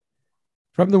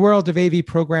From the world of AV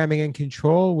programming and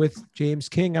control with James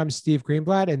King, I'm Steve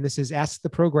Greenblatt, and this is Ask the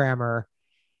Programmer.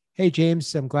 Hey,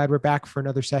 James, I'm glad we're back for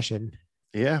another session.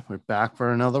 Yeah, we're back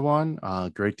for another one.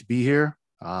 Great to be here.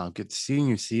 Good to seeing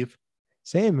you, Steve.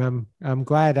 Same. I'm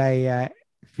glad. I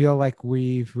feel like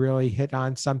we've really hit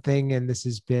on something, and this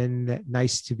has been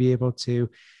nice to be able to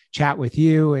chat with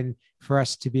you and for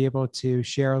us to be able to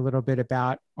share a little bit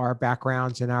about our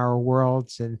backgrounds and our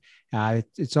worlds. And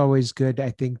it's always good,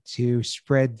 I think, to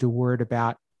spread the word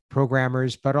about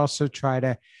programmers, but also try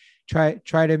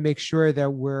to make sure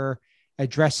that we're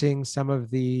addressing some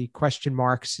of the question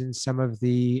marks and some of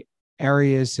the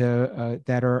areas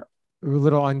that are a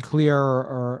little unclear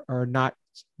or not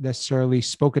necessarily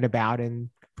spoken about in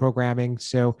programming.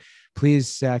 So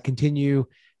please continue,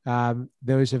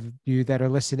 those of you that are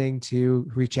listening, to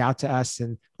reach out to us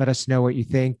and let us know what you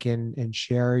think, and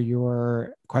share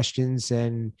your questions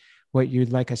and what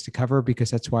you'd like us to cover, because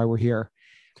that's why we're here.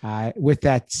 With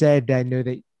that said, I know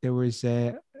that there was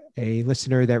a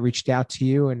listener that reached out to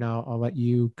you, and I'll let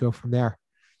you go from there.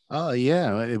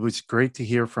 Yeah, it was great to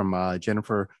hear from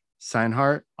Jennifer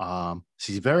Seinhardt.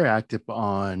 She's very active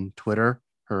on Twitter.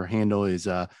 Her handle is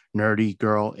Nerdy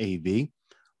Girl AV.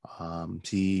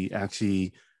 She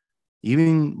actually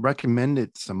even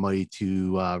recommended somebody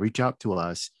to reach out to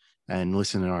us and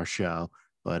listen to our show.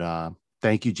 But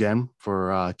thank you, Jen,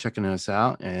 for checking us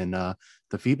out, and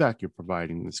the feedback you're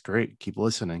providing is great. Keep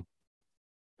listening.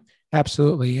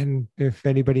 Absolutely. And if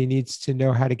anybody needs to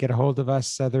know how to get a hold of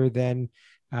us, other than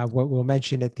what we'll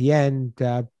mention at the end,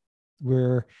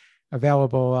 we're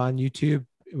available on YouTube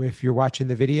if you're watching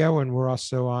the video, and we're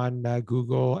also on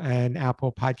Google and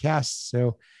Apple Podcasts.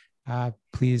 So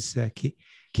please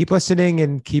keep listening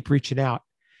and keep reaching out.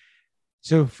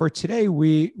 So for today,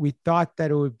 we thought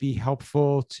that it would be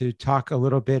helpful to talk a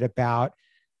little bit about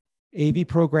AV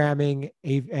programming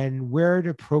and where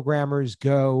do programmers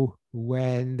go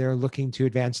when they're looking to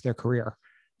advance their career.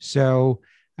 So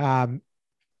um,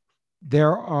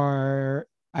 there are,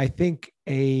 I think,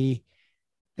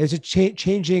 there's a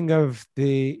changing of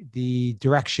the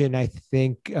direction, I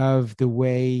think, of the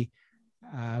way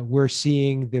we're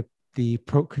seeing the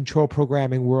control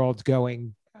programming world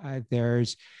going.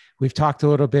 There's We've talked a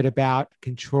little bit about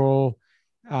control,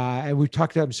 and we've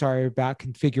talked, I'm sorry, about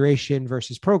configuration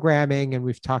versus programming, and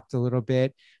we've talked a little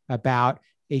bit about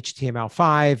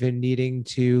HTML5 and needing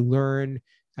to learn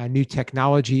new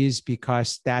technologies,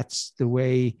 because that's the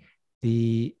way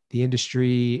the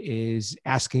industry is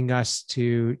asking us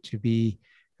to be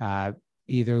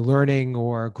either learning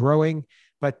or growing.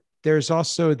 But there's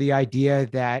also the idea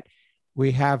that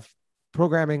we have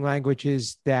programming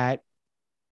languages that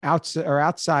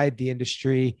outside the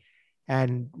industry,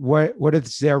 and what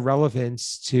is their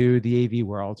relevance to the AV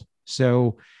world.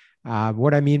 So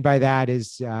what I mean by that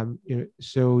is,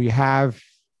 so you have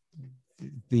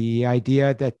the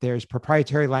idea that there's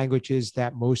proprietary languages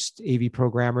that most AV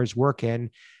programmers work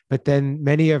in, but then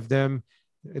many of them,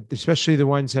 especially the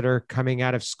ones that are coming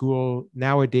out of school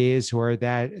nowadays, or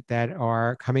that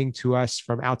are coming to us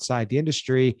from outside the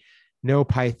industry, know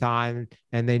Python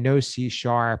and they know C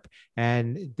Sharp,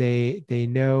 and they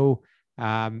know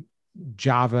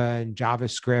Java and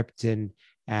JavaScript,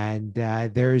 and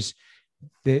there's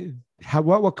the how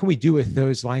what can we do with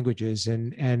those languages,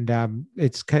 and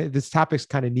it's kind of, this topic's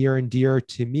kind of near and dear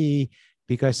to me,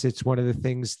 because it's one of the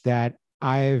things that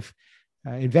I've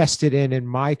invested in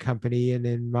my company and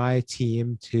in my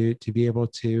team, to be able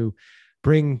to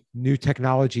bring new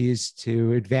technologies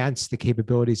to advance the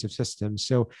capabilities of systems.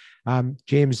 So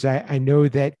James, I know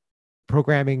that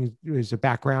programming is a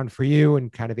background for you,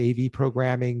 and kind of AV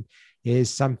programming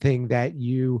is something that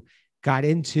you got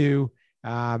into.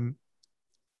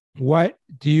 What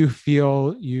do you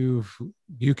feel you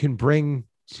can bring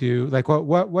to, like,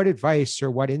 what advice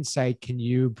or what insight can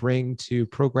you bring to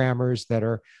programmers that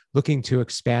are looking to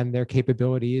expand their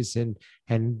capabilities, and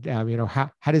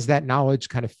how does that knowledge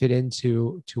kind of fit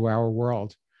into our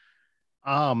world?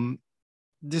 Um,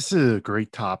 this is a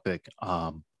great topic.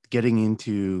 Getting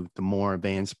into the more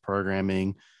advanced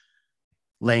programming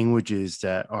languages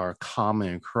that are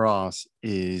common across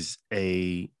is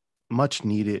a much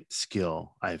needed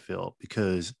skill, I feel,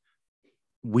 because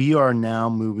we are now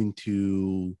moving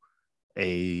to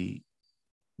a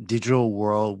digital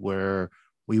world where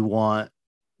we want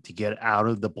to get out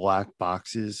of the black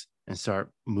boxes and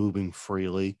start moving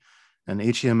freely. And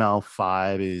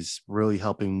HTML5 is really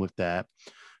helping with that.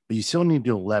 But you still need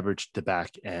to leverage the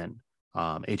back end.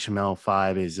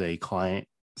 HTML5 is a client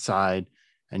side,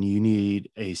 and you need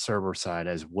a server side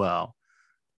as well.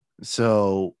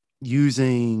 So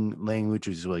using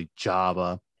languages like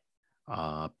Java,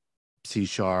 uh, C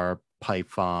Sharp,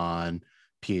 Python,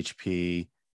 PHP.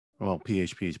 Well,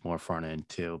 PHP is more front end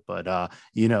too, but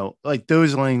like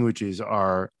those languages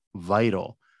are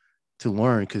vital to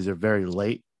learn because they're very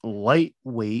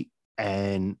lightweight,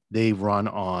 and they run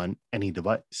on any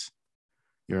device.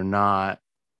 You're not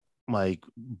like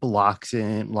lock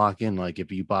in. Like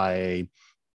if you buy a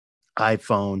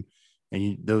iPhone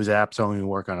and those apps only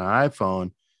work on an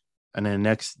iPhone, and then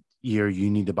next year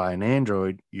you need to buy an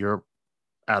Android, you're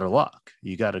out of luck.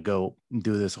 You got to go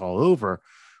do this all over.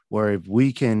 Where if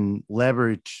we can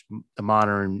leverage the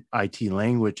modern IT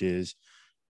languages,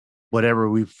 whatever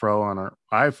we throw on our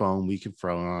iPhone, we can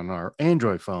throw on our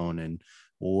Android phone and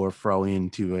or throw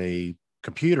into a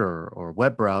computer or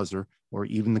web browser or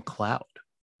even the cloud,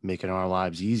 making our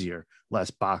lives easier.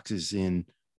 Less boxes in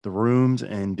the rooms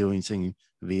and doing things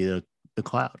via the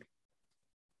cloud.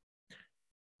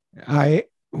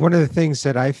 One of the things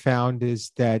that I found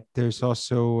is that there's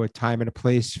also a time and a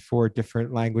place for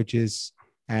different languages.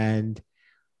 And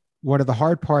one of the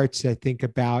hard parts I think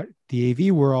about the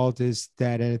AV world is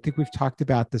that, and I think we've talked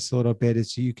about this a little bit,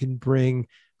 is you can bring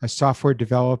a software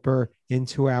developer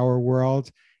into our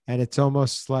world, and it's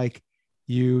almost like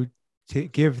you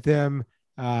give them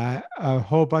a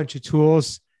whole bunch of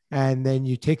tools, and then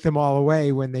you take them all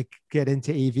away when they get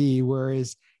into AV.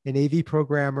 Whereas an AV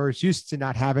programmer is used to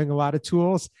not having a lot of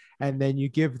tools, and then you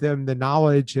give them the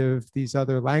knowledge of these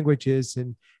other languages,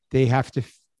 and they have to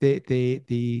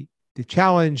the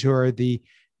challenge or the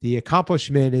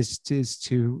accomplishment is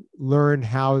to learn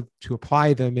how to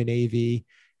apply them in AV,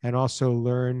 and also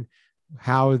learn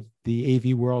how the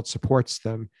AV world supports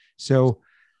them. So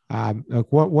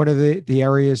one of the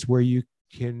areas where you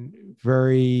can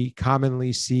very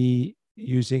commonly see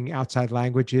using outside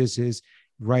languages is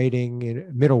writing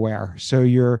in middleware. So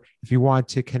if you want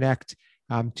to connect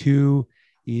to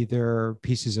either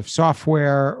pieces of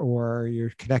software, or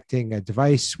you're connecting a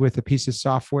device with a piece of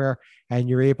software, and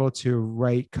you're able to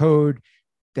write code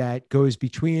that goes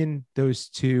between those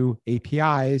two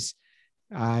APIs,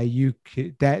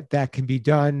 that can be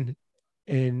done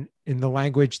in the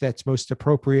language that's most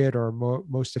appropriate or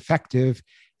most effective,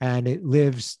 and it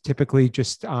lives typically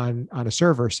just on a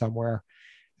server somewhere.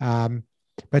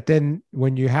 But then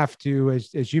when you have to,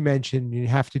 as you mentioned, you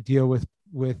have to deal with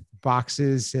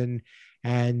boxes and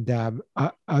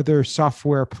other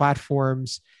software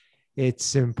platforms.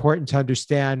 It's important to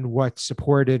understand what's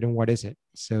supported and what isn't.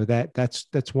 So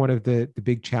that's one of the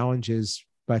big challenges.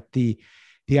 But the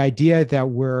idea that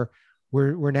we're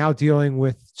now dealing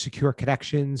with secure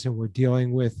connections, and we're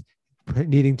dealing with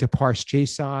needing to parse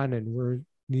JSON, and we're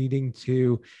needing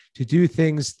to do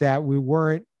things that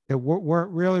weren't a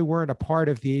part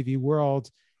of the AV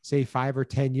world, say 5 or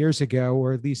 10 years ago,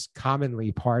 or at least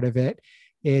commonly part of it.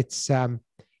 It's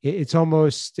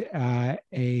almost a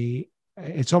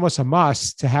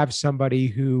must to have somebody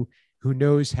who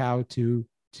knows how to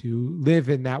live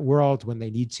in that world when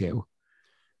they need to.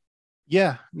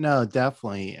 Yeah, no,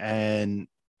 definitely. And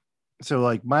so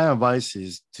like my advice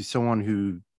is to someone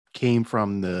who came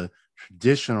from the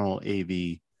traditional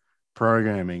AV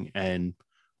programming and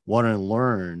want to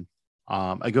learn.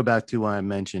 I go back to what I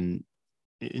mentioned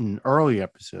in early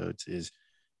episodes is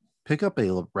pick up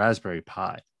a Raspberry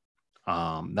Pi.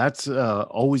 That's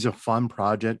always a fun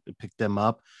project to pick them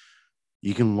up.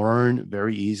 You can learn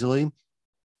very easily.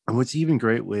 And what's even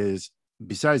great was,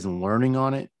 besides learning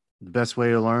on it, the best way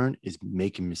to learn is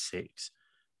making mistakes.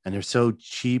 And they're so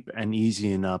cheap and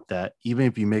easy enough that even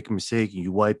if you make a mistake,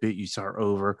 you wipe it, you start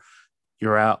over,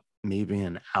 you're out maybe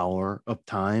an hour of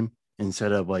time,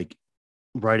 instead of like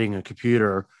writing a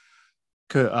computer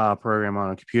program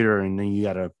on a computer and then you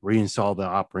got to reinstall the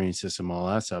operating system, all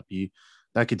that stuff.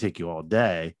 That could take you all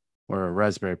day, where a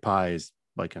Raspberry Pi is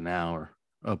like an hour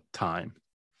of time.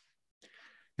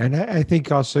 And I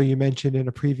think also you mentioned in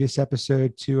a previous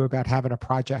episode too about having a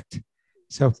project.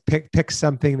 So pick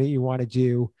something that you want to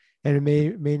do, and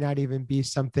it may not even be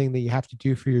something that you have to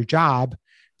do for your job,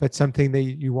 but something that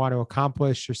you want to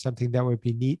accomplish, or something that would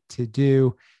be neat to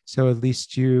do. So at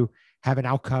least you have an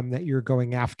outcome that you're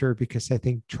going after, because I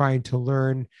think trying to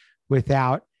learn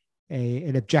without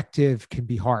an objective can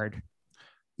be hard.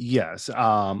 Yes.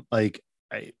 Like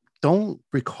I don't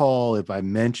recall if I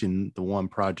mentioned the one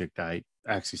project I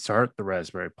actually started the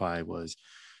Raspberry Pi was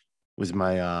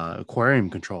my aquarium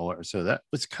controller. So that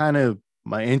was kind of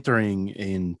my entering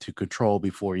into control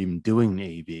before even doing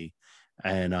AV.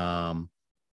 And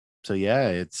so yeah,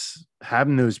 it's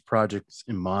having those projects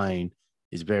in mind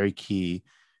is very key.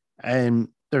 And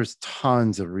there's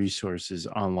tons of resources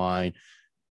online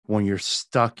when you're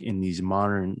stuck in these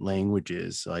modern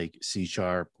languages like C#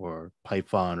 or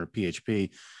Python or PHP.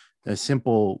 A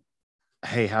simple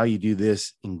hey, how you do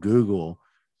this in Google,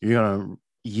 you're going to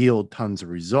yield tons of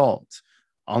results.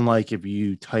 Unlike if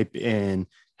you type in,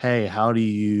 hey, how do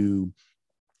you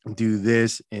do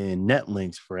this in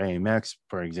NetLinks for AMX,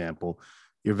 for example,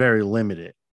 you're very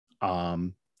limited.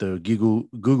 The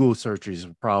Google searches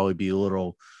will probably be a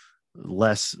little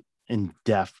less in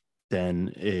depth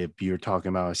than if you're talking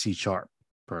about a C#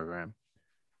 program.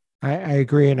 I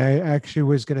agree, and I actually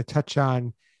was going to touch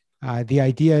on the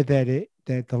idea that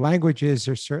that the languages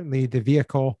are certainly the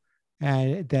vehicle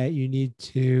and that you need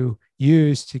to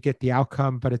use to get the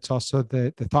outcome, but it's also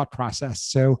the thought process.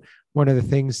 So one of the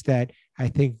things that I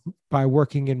think by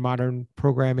working in modern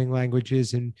programming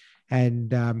languages and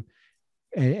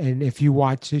and if you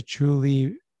want to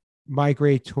truly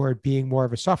migrate toward being more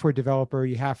of a software developer,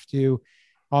 you have to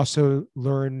also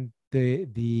learn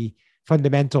the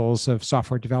fundamentals of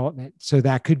software development. So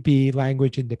that could be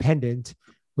language independent,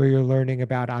 where you're learning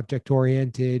about object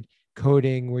oriented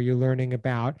coding, where you're learning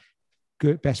about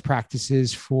good best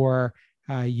practices for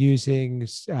using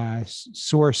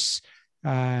source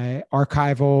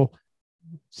archival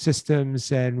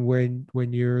systems, and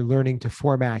when you're learning to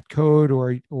format code,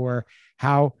 or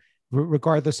how,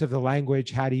 regardless of the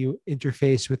language, how do you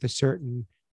interface with a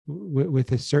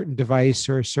certain device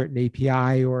or a certain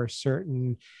API or a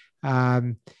certain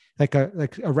like a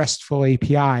RESTful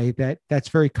API that's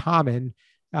very common,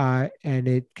 and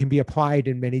it can be applied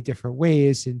in many different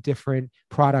ways in different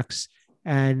products,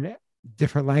 and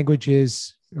different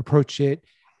languages approach it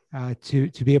to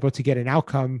be able to get an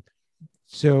outcome.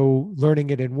 So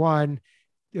learning it in one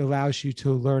allows you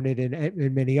to learn it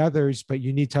in many others, but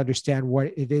you need to understand what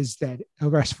it is that a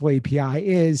RESTful API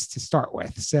is to start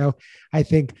with. So I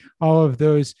think all of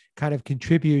those kind of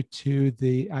contribute to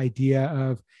the idea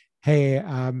of, hey,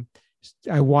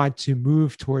 I want to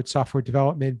move towards software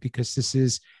development because this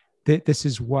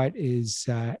is what is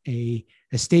a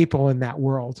staple in that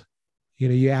world. You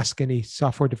know, you ask any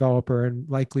software developer, and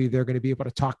likely they're going to be able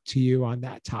to talk to you on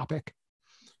that topic.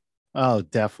 Oh,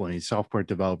 definitely. Software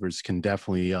developers can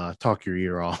definitely talk your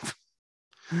ear off.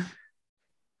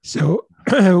 So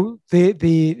the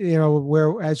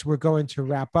where, as we're going to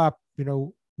wrap up,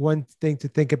 one thing to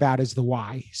think about is the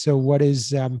why. So what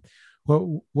is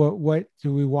what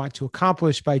do we want to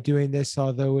accomplish by doing this?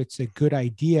 Although it's a good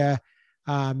idea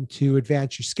to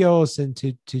advance your skills and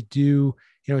to do,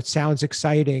 it sounds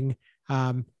exciting.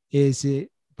 Is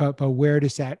it? But where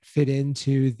does that fit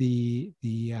into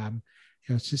to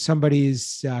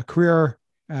somebody's career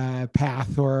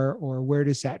path, or where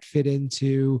does that fit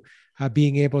into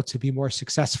being able to be more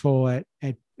successful at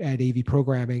AV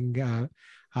programming?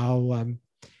 From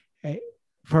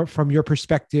your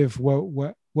perspective,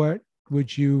 what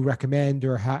would you recommend,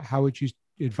 or how would you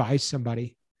advise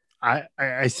somebody?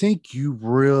 I think you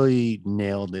really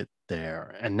nailed it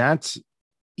there. And that's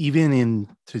even in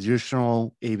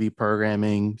traditional AV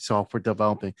programming, software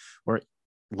developing, or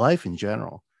life in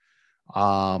general.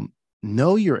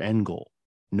 Know your end goal,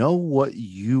 know what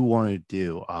you want to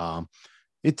do.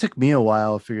 It took me a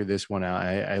while to figure this one out.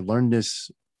 I learned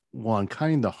this one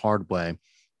kind of the hard way.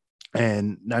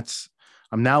 And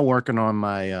I'm now working on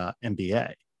my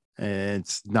MBA. And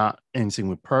it's not anything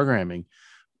with programming,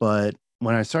 but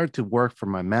when I started to work for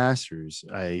my master's,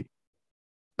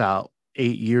 about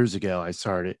 8 years ago, I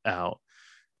started out,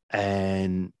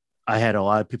 and I had a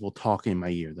lot of people talking in my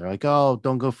ear. They're like, "Oh,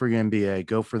 don't go for your MBA.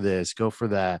 Go for this. Go for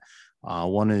that."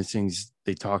 One of the things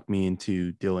they talked me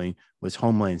into doing was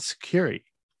Homeland Security,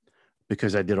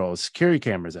 because I did all the security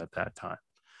cameras at that time,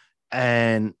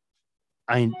 and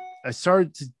I I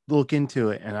started to look into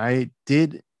it, and I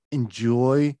did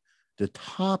enjoy the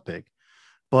topic,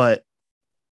 but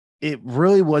it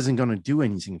really wasn't going to do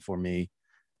anything for me.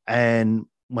 And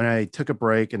when I took a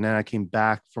break and then I came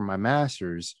back for my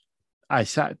master's, I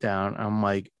sat down. I'm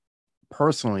like,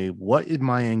 personally, what is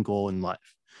my end goal in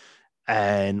life?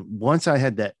 And once I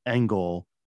had that end goal,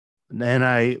 then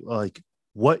I like,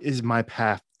 what is my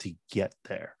path to get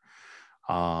there?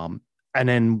 And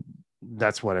then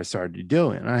that's what I started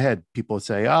doing. And I had people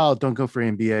say, "Oh, don't go for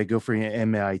MBA, go for your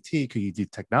MIT because you do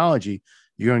technology.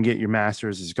 You're going to get your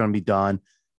master's. It's going to be done."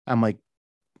 I'm like,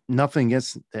 nothing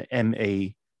against the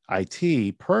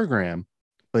MAIT program,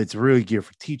 but it's really geared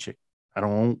for teaching. I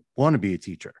don't want to be a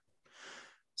teacher.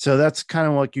 So that's kind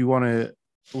of what you want to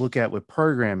look at with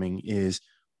programming is,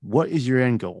 what is your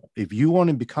end goal? If you want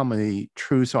to become a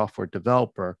true software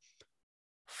developer,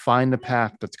 find the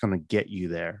path that's going to get you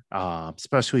there,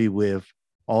 especially with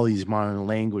all these modern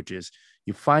languages.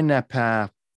 You find that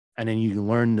path, and then you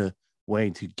learn the way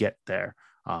to get there.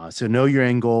 So know your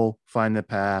end goal, find the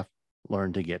path,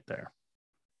 learn to get there.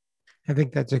 I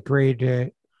think that's a great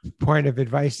point of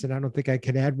advice, and I don't think I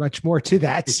can add much more to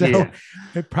that. So Yeah.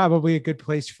 it's probably a good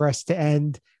place for us to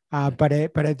end. But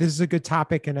this is a good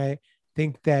topic, and I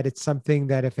think that it's something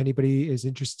that if anybody is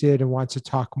interested and wants to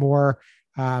talk more,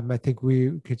 I think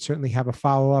we could certainly have a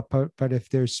follow up. But if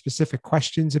there's specific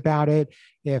questions about it,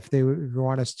 if they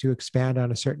want us to expand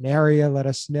on a certain area, let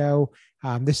us know.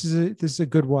 This is a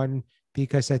good one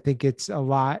because I think it's a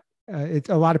lot. It's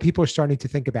a lot of people are starting to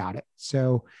think about it.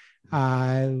 So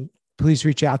please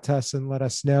reach out to us and let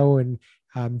us know. And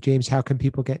James, how can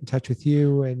people get in touch with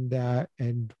you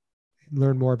and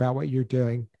learn more about what you're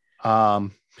doing?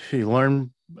 If you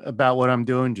learn about what I'm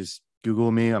doing, just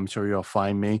Google me. I'm sure you'll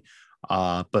find me.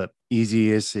 But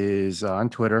easiest is on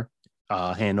Twitter.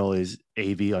 Handle is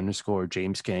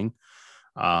AV_James King.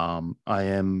 I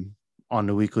am on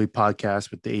the weekly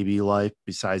podcast with the AV Life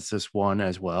besides this one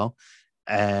as well.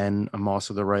 And I'm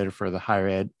also the writer for the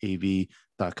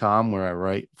higheredav.com, where I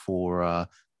write for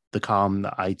the column,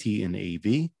 the IT and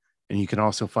AV. And you can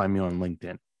also find me on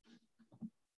LinkedIn.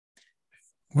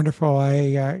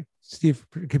 Wonderful. Steve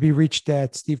could be reached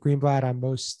at Steve Greenblatt on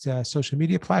most social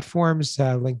media platforms.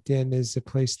 LinkedIn is a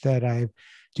place that I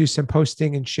do some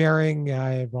posting and sharing.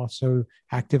 I'm also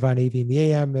active on AV in the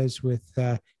AM, as with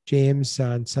James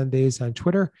on Sundays on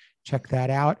Twitter. Check that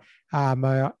out.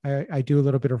 I do a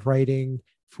little bit of writing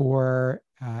for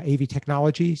AV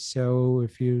technology. So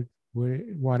if you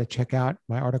want to check out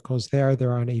my articles there,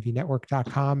 they're on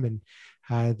avnetwork.com. And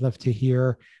I'd love to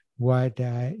hear what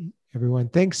everyone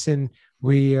thinks. And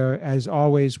we, as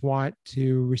always, want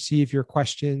to receive your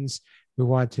questions. We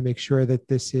want to make sure that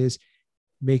this is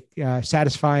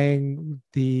satisfying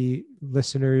the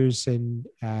listeners and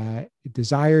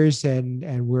desires,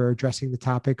 and we're addressing the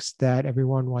topics that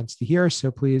everyone wants to hear.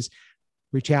 So please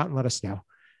reach out and let us know.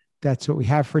 That's what we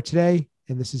have for today.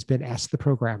 And this has been Ask the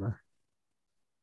Programmer.